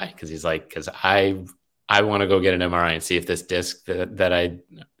an MRI. Because I want to go get an MRI and see if this disc that I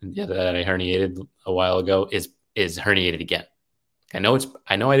herniated a while ago is herniated again. I know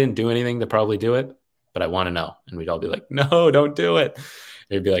I didn't do anything to probably do it, but I want to know. And we'd all be like, no, don't do it. And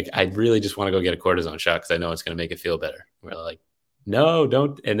he'd be like, I really just want to go get a cortisone shot because I know it's going to make it feel better. We're like, no,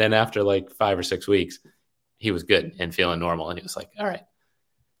 don't. And then after like 5 or 6 weeks, he was good and feeling normal. And he was like, all right.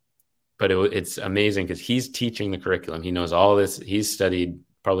 But it's amazing because he's teaching the curriculum. He knows all this. He's studied,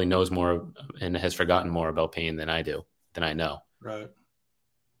 probably knows more and has forgotten more about pain than I know. Right.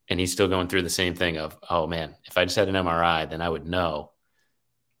 And he's still going through the same thing of, oh man, if I just had an MRI, then I would know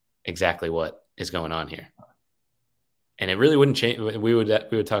exactly what is going on here. And it really wouldn't change. We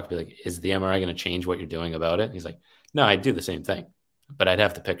would talk, be like, is the MRI going to change what you're doing about it? And he's like, no, I'd do the same thing, but I'd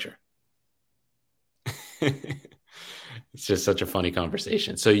have the picture. It's just such a funny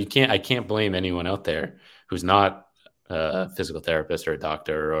conversation. So I can't blame anyone out there who's not a physical therapist or a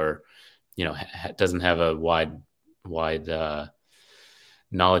doctor or, doesn't have a wide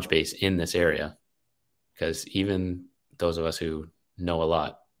knowledge base in this area. Because even those of us who know a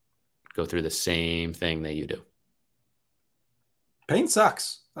lot go through the same thing that you do. Pain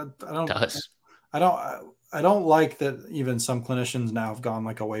sucks. I don't like that even some clinicians now have gone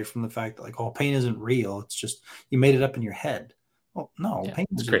like away from the fact that like, oh, pain isn't real. It's just you made it up in your head. Well, no, yeah, pain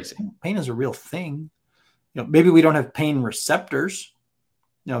is crazy. Pain is a real thing. Maybe we don't have pain receptors.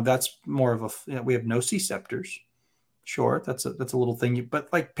 That's more of we have nociceptors. Sure, that's a little thing.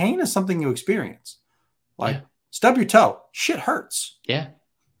 But like pain is something you experience. Like stub your toe, shit hurts. Yeah,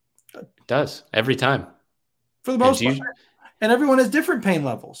 it does every time. For the most part. And everyone has different pain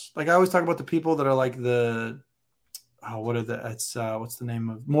levels. Like I always talk about the people that are like what's the name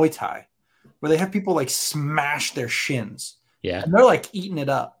of Muay Thai, where they have people like smash their shins. Yeah. And they're like eating it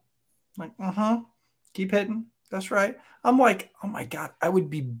up. Like, keep hitting. That's right. I'm like, oh my God, I would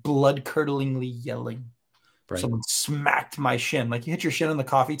be blood curdlingly yelling. Right. Someone smacked my shin. Like you hit your shin on the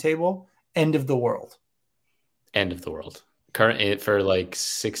coffee table, end of the world. End of the world. Current for like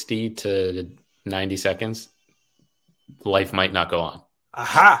 60 to 90 seconds. Life might not go on.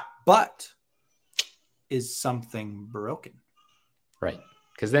 Aha! But is something broken? Right.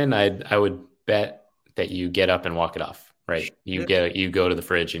 Because then I would bet that you get up and walk it off. Right. You go to the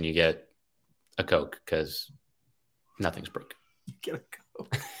fridge and you get a Coke because nothing's broken. You get a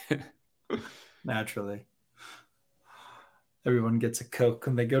Coke. Naturally. Everyone gets a Coke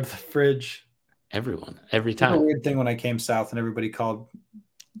when they go to the fridge. Everyone. Every time. It's a weird thing when I came south and everybody called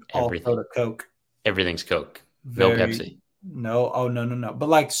all soda Coke. Everything's Coke. No Pepsi. No. Oh, no. But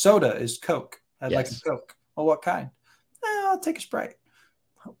like soda is Coke. I'd like a Coke. Oh, what kind? I'll take a Sprite.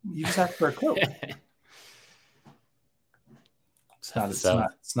 You just ask for a Coke.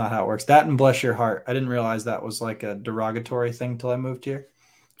 It's not how it works. That and bless your heart. I didn't realize that was like a derogatory thing till I moved here.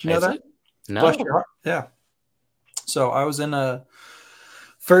 Did you know that? No. Bless your heart. Yeah. So I was in a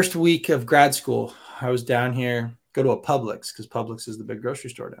first week of grad school. I was down here, go to a Publix because Publix is the big grocery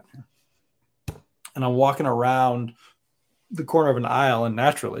store down here. And I'm walking around the corner of an aisle, and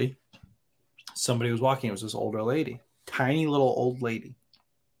naturally, somebody was walking. It was this older lady, tiny little old lady.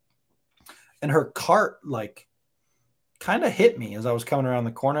 And her cart, like, kind of hit me as I was coming around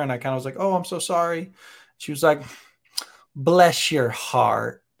the corner. And I kind of was like, oh, I'm so sorry. She was like, bless your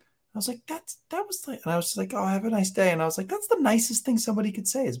heart. I was like, that was like, and I was like, oh, have a nice day. And I was like, that's the nicest thing somebody could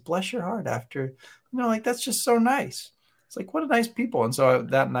say is bless your heart after, like, that's just so nice. It's like, what a nice people. And so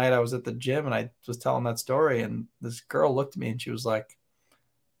that night I was at the gym and I was telling that story. And this girl looked at me and she was like,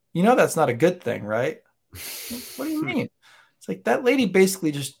 that's not a good thing, right? What do you mean? It's like, that lady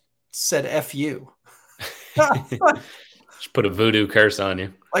basically just said F you. She put a voodoo curse on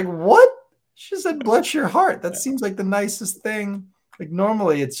you. Like, what? She said, bless your heart. That seems like the nicest thing. Like,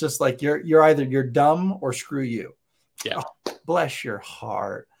 normally it's just like you're either you're dumb or screw you. Yeah. Oh, bless your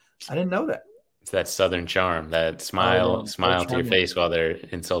heart. I didn't know that. It's that Southern charm, that smile to your face while they're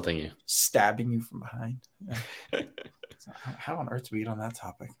insulting you. Stabbing you from behind. Yeah. How on earth do we get on that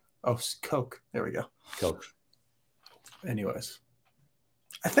topic? Oh, Coke. There we go. Coke. Anyways,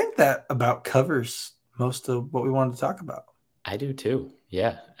 I think that about covers most of what we wanted to talk about. I do too.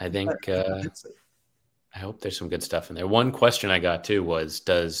 Yeah. I think I hope there's some good stuff in there. One question I got too was,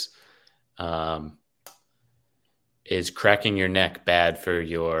 is cracking your neck bad for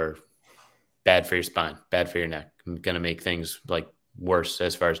your spine, bad for your neck? I'm going to make things like worse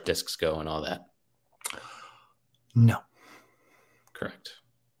as far as discs go and all that. No. Correct.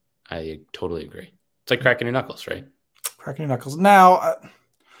 I totally agree. It's like cracking your knuckles, right? Cracking your knuckles. Now,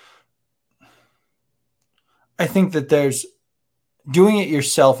 I think that doing it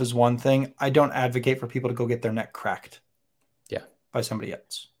yourself is one thing. I don't advocate for people to go get their neck cracked. Yeah. By somebody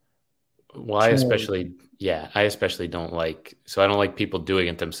else. Well, I especially don't like, so I don't like people doing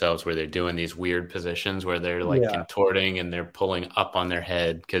it themselves where they're doing these weird positions where they're like contorting and they're pulling up on their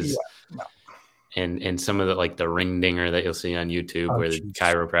head because, and some of the, like the ring dinger that you'll see on YouTube where the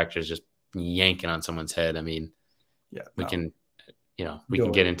chiropractor is just yanking on someone's head. I mean, we can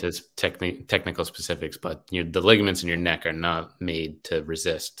get into technical specifics, but the ligaments in your neck are not made to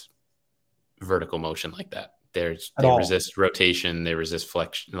resist vertical motion like that. They resist rotation. They resist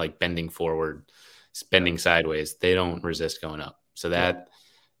flexion, like bending forward, bending sideways. They don't resist going up. So that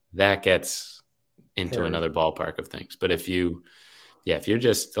gets into another ballpark of things. But if you're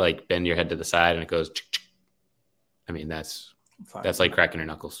just like bend your head to the side and it goes, I mean, that's like cracking your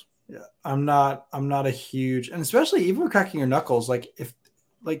knuckles. Yeah. I'm not a huge, and especially even with cracking your knuckles, like if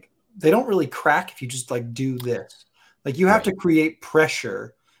like they don't really crack if you just like do this. Like you have to create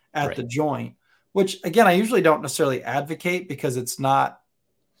pressure at the joint. Which, again, I usually don't necessarily advocate because it's not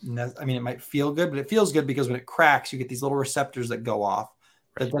 – I mean, it might feel good, but it feels good because when it cracks, you get these little receptors that go off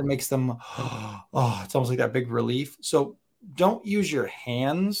that then makes them – it's almost like that big relief. So don't use your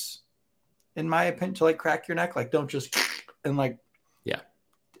hands, in my opinion, to, like, crack your neck. Like, don't just – and, like – yeah.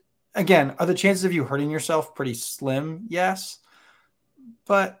 Again, are the chances of you hurting yourself pretty slim? Yes.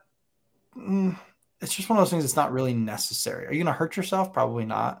 But it's just one of those things that's not really necessary. Are you going to hurt yourself? Probably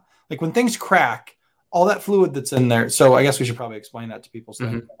not. Like when things crack, all that fluid that's in there. So I guess we should probably explain that to people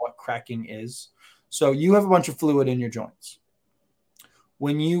saying what cracking is. So you have a bunch of fluid in your joints.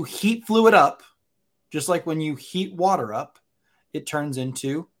 When you heat fluid up, just like when you heat water up, it turns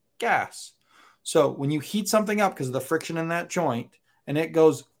into gas. So when you heat something up because of the friction in that joint and it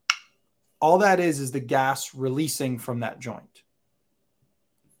goes, all that is the gas releasing from that joint.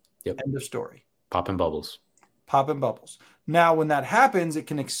 Yep. End of story. Popping bubbles. Now, when that happens, it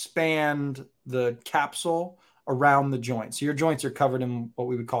can expand the capsule around the joint. So your joints are covered in what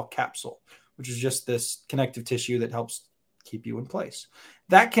we would call capsule, which is just this connective tissue that helps keep you in place.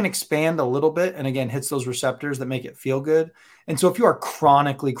 That can expand a little bit and, again, hits those receptors that make it feel good. And so if you are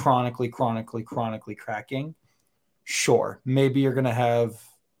chronically cracking, sure, maybe you're going to have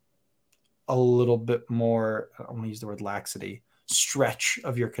a little bit more, I don't want to use the word laxity, stretch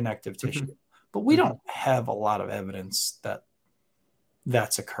of your connective tissue. But we don't have a lot of evidence that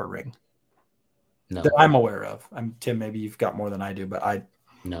that's occurring that I'm aware of. Tim, maybe you've got more than I do, but I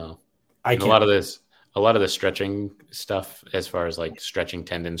can't. A lot of the stretching stuff, as far as like stretching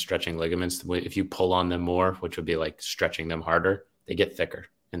tendons, stretching ligaments, if you pull on them more, which would be like stretching them harder, they get thicker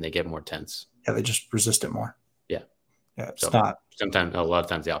and they get more tense. Yeah, they just resist it more. Yeah. It's not. Sometimes, a lot of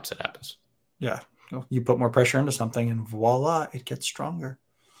times the opposite happens. Yeah. You put more pressure into something and voila, it gets stronger.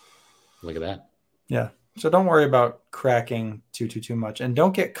 Look at that. Yeah. So don't worry about cracking too much. And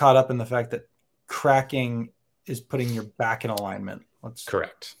don't get caught up in the fact that cracking is putting your back in alignment.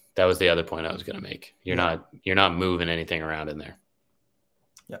 Correct. That was the other point I was going to make. You're not moving anything around in there.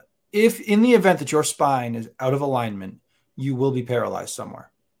 Yeah. If in the event that your spine is out of alignment, you will be paralyzed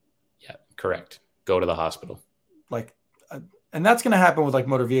somewhere. Yeah, correct. Go to the hospital. Like And that's going to happen with like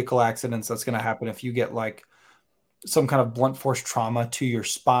motor vehicle accidents. That's going to happen if you get like some kind of blunt force trauma to your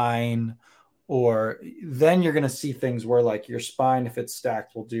spine, or then you're going to see things where like your spine, if it's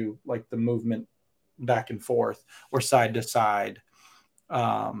stacked, will do like the movement back and forth or side to side,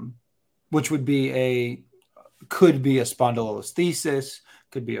 which could be a spondylolisthesis,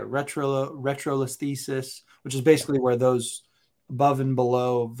 could be a retrolisthesis, which is basically where those above and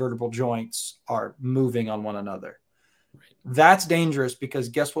below vertebral joints are moving on one another. Right. That's dangerous because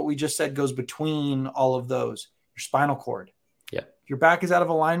guess what we just said goes between all of those? Your spinal cord. Yeah. If your back is out of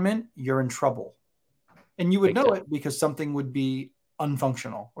alignment, you're in trouble. And you would know it because something would be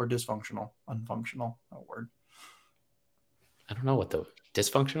unfunctional or dysfunctional. Unfunctional, that word. I don't know what the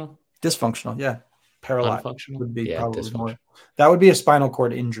dysfunctional? Dysfunctional, yeah. Paralyzed would be probably more. That would be a spinal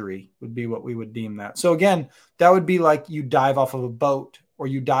cord injury, would be what we would deem that. So again, that would be like you dive off of a boat or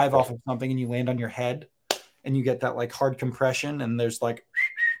you dive off of something and you land on your head and you get that like hard compression and there's like,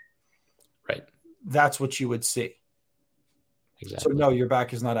 right. That's what you would see. Exactly. So no, your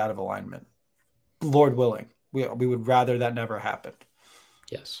back is not out of alignment. Lord willing. We would rather that never happened.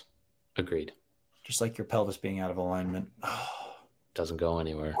 Yes. Agreed. Just like your pelvis being out of alignment. Doesn't go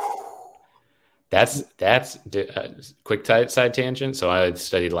anywhere. That's quick side tangent. So I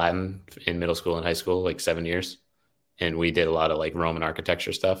studied Latin in middle school and high school, like 7 years. And we did a lot of like Roman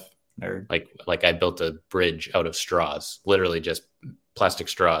architecture stuff. Nerd. Like I built a bridge out of straws, literally just plastic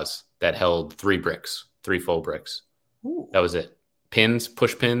straws that held 3 full bricks. Ooh. That was it. Pins,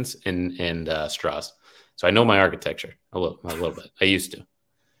 push pins, and straws. So I know my architecture a little bit. I used to.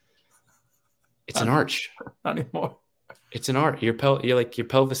 It's an arch. Not anymore. It's an arch. Your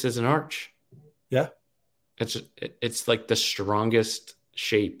pelvis is an arch. Yeah. It's like the strongest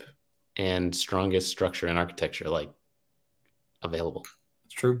shape and strongest structure in architecture like available.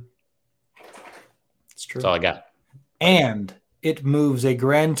 It's true. That's all I got. And it moves a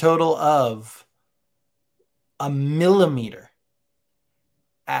grand total of 1 millimeter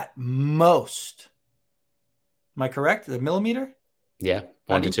at most. Am I correct? The millimeter? Yeah.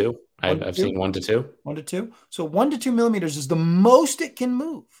 1 to 2. I've seen 1 to 2. 1 to 2. So 1 to 2 millimeters is the most it can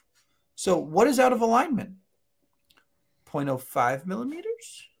move. So what is out of alignment? 0.05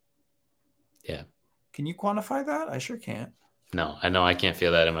 millimeters? Yeah. Can you quantify that? I sure can't. No, I know I can't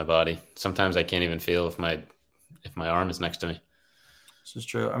feel that in my body. Sometimes I can't even feel if my arm is next to me. This is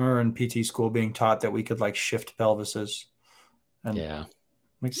true. I remember in PT school being taught that we could like shift pelvises. And yeah.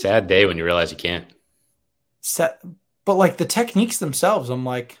 Sad day when you realize you can't. But like the techniques themselves, I'm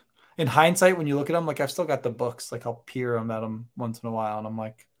like, in hindsight, when you look at them, like I've still got the books, like I'll peer them at them once in a while. And I'm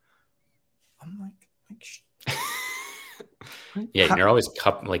like yeah, and you're always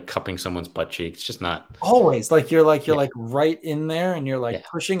cupping someone's butt cheek. It's just not always like you're like right in there and you're like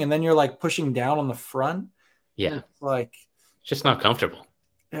pushing and then you're like pushing down on the front. Yeah. It's like it's just not comfortable.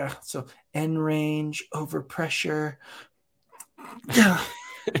 Yeah. So end range, overpressure. Yeah.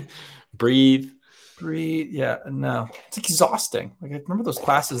 Breathe. Yeah. No, it's exhausting. Like I remember those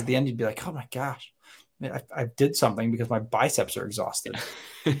classes at the end, you'd be like, oh my gosh, I did something because my biceps are exhausted.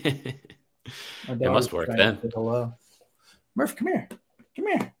 It must work then. Hello. Murph, come here.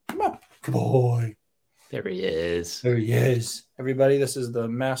 Come up. Good boy. There he is. Everybody, this is the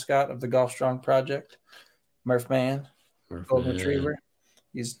mascot of the Golf Strong Project. Murph Man. Golden Retriever.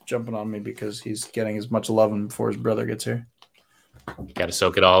 He's jumping on me because he's getting as much loving before his brother gets here. You got to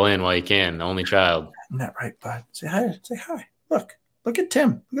soak it all in while you can. The only child. Isn't that right, bud? Say hi. Look at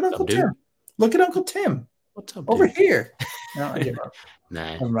Tim. Look at Uncle Tim. Look at Uncle Tim. What's up, over dude? here? No, I give up.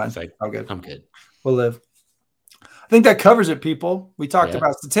 Nah, it's like, I'm good. We'll live. I think that covers it, people. We talked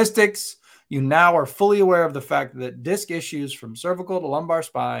about statistics. You now are fully aware of the fact that disc issues from cervical to lumbar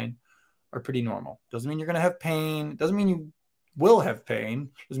spine are pretty normal. Doesn't mean you're going to have pain. Doesn't mean you will have pain.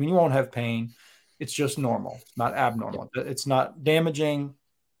 Doesn't mean you won't have pain. It's just normal, not abnormal. It's not damaging.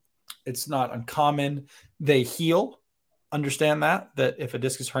 It's not uncommon. They heal. Understand that if a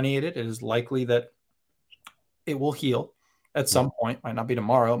disc is herniated, it is likely that it will heal at some point. Might not be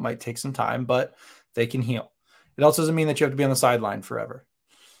tomorrow. It might take some time, but they can heal. It also doesn't mean that you have to be on the sideline forever.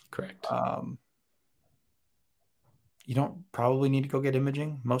 Correct. You don't probably need to go get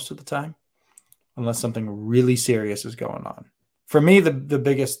imaging most of the time unless something really serious is going on. For me, the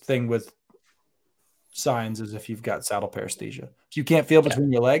biggest thing with signs is if you've got saddle paresthesia. If you can't feel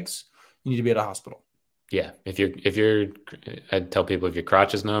between your legs, you need to be at a hospital. Yeah. If you're, I tell people if your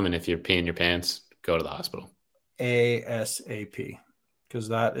crotch is numb and if you're peeing your pants, go to the hospital. ASAP. Because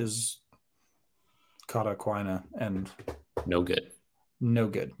that is cauda equina and no good.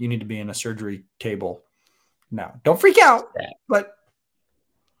 You need to be in a surgery table now. Don't freak out, but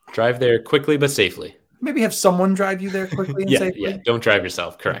drive there quickly but safely. maybe have someone drive you there quickly and safely. Yeah. Don't drive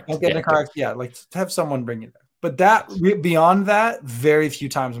yourself. Correct. Don't get in a car. Yeah, like have someone bring you there. But beyond that, very few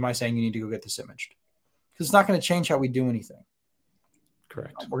times am I saying you need to go get this imaged, because it's not going to change how we do anything.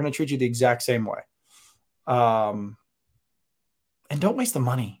 Correct. We're going to treat you the exact same way. And don't waste the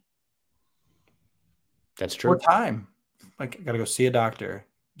money. That's true. Or time. Like, got to go see a doctor,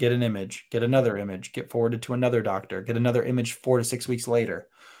 get an image, get another image, get forwarded to another doctor, get another image 4 to 6 weeks later.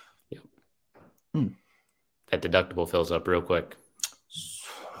 Yep. That deductible fills up real quick.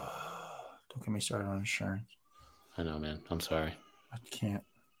 Don't get me started on insurance. I know, man. I'm sorry. I can't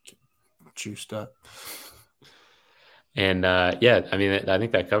get juiced up. And yeah, I mean, I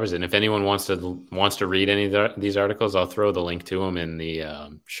think that covers it. And if anyone wants to read any of these articles, I'll throw the link to them in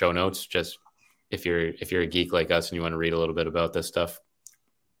the show notes. Just if you're a geek like us and you want to read a little bit about this stuff,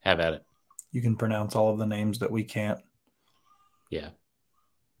 have at it. You can pronounce all of the names that we can't. Yeah,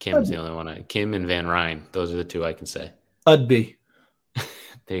 Kim's the only one. Kim and Van Ryn. Those are the two I can say. Udby.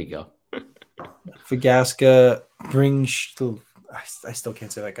 There you go. Fagaska I still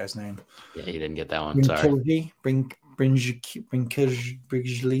can't say that guy's name. Yeah, you didn't get that one. Sorry. Brinkley.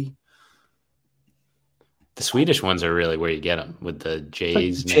 The Swedish ones are really where you get them, with the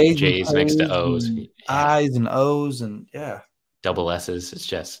J's next to O's. I's and O's and double S's. It's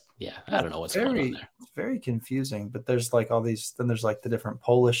just, I don't know what's going on there. It's very confusing, but there's like all these, then there's like the different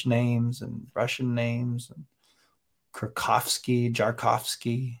Polish names and Russian names and Krakowski,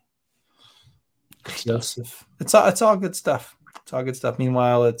 Jarkovsky. Joseph. It's all good stuff. It's all good stuff.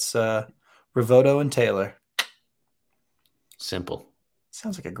 Meanwhile, it's Ravoto and Taylor. Simple.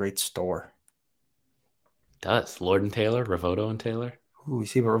 Sounds like a great store. It does. Lord and Taylor, Ravoto and Taylor. Ooh, you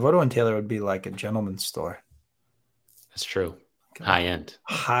see, but Ravoto and Taylor would be like a gentleman's store. That's true. High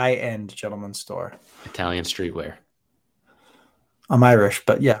end gentleman's store. Italian streetwear. I'm Irish,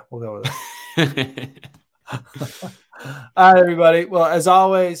 but yeah, we'll go with it. All right, everybody. Well, as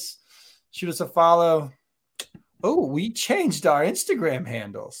always, shoot us a follow. Oh, we changed our Instagram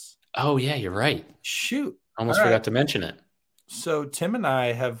handles. Oh, yeah, you're right. Shoot. Almost forgot to mention it. So Tim and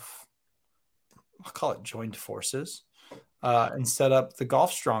I have, I'll call it, joined forces and set up the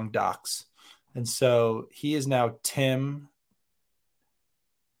Golf Strong docs. And so he is now Tim.golfstrong.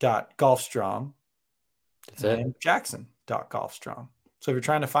 That's it. And Jackson.golfstrong. So if you're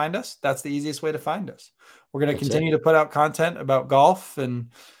trying to find us, that's the easiest way to find us. We're going to continue to put out content about golf and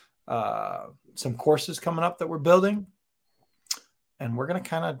some courses coming up that we're building. And we're going to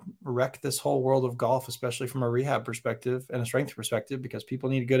kind of wreck this whole world of golf, especially from a rehab perspective and a strength perspective, because people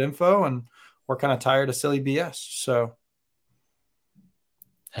need good info and we're kind of tired of silly BS. So.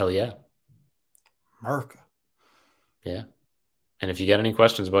 Hell yeah. America. Yeah. And if you got any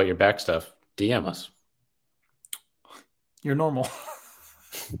questions about your back stuff, DM us. You're normal.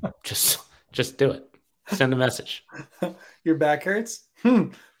 Just do it. Send a message. Your back hurts?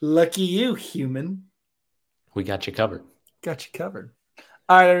 Lucky you, human. We got you covered. Got you covered.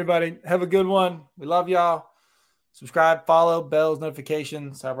 All right, everybody. Have a good one. We love y'all. Subscribe, follow, bells,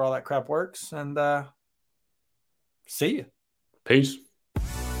 notifications, however all that crap works. And see you. Peace.